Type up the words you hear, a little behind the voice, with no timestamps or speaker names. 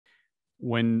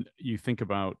when you think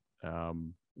about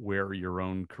where your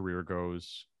own career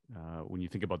goes, when you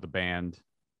think about the band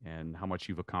and how much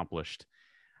you've accomplished,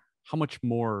 how much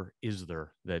more is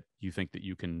there that you think that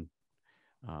you can?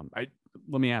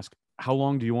 Let me ask, how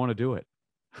long do you want to do it?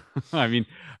 I mean,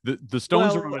 the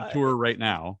Stones are Well, on a tour right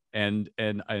now, and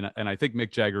I think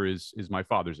Mick Jagger is my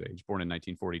father's age, born in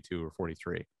 1942 or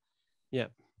 43. yeah.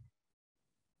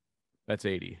 That's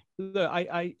 80. Look,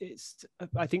 I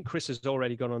think Chris has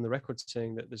already gone on the record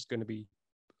saying that there's going to be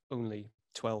only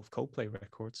 12 Coldplay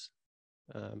records,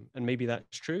 and maybe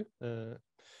that's true. I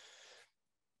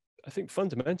think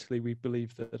fundamentally we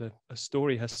believe that a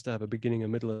story has to have a beginning, a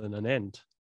middle, and an end,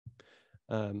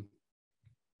 and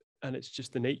it's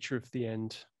just the nature of the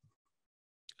end,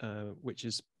 which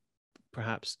is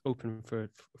perhaps open for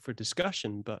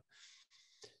discussion. But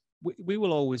we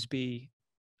will always be.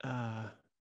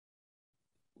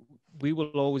 We will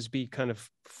always be kind of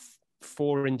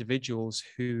four individuals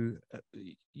who,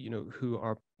 who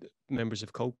are members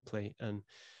of Coldplay. And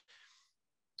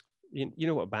you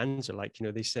know what bands are like,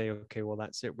 they say, okay, well,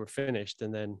 that's it, we're finished.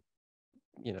 And then,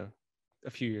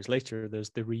 a few years later,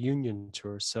 there's the reunion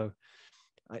tour. So,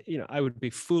 I would be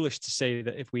foolish to say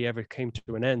that if we ever came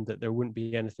to an end, that there wouldn't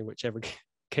be anything which ever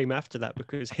came after that,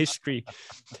 because history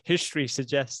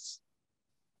suggests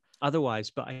otherwise.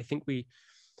 But I think we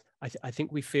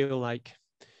feel like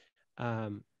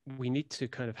we need to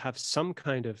kind of have some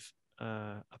kind of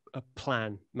a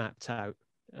plan mapped out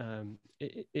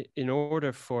in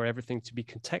order for everything to be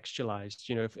contextualized.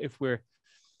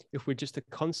 If we're just a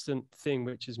constant thing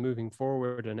which is moving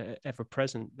forward and ever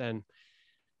present, then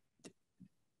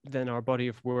our body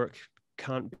of work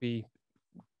can't be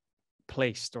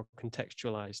placed or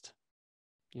contextualized.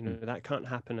 That can't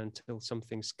happen until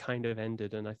something's kind of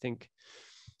ended. And I think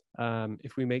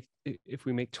if we make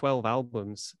 12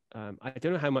 albums, I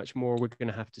don't know how much more we're going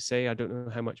to have to say. I don't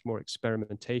know how much more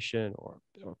experimentation or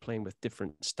playing with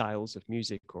different styles of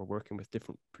music or working with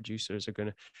different producers are going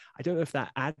to. I don't know if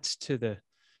that adds to the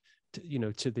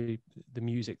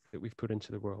music that we've put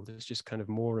into the world. It's just kind of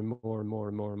more and more and more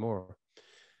and more and more.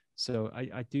 So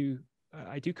I do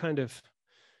kind of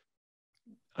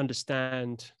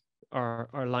understand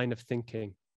our line of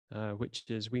thinking. Which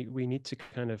is we need to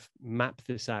kind of map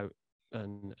this out,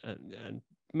 and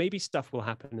maybe stuff will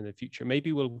happen in the future.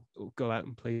 Maybe we'll go out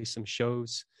and play some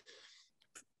shows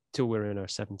till we're in our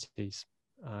 70s.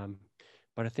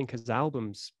 But I think as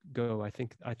albums go, I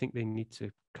think they need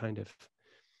to kind of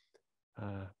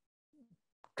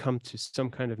come to some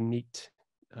kind of neat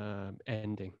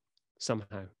ending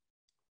somehow.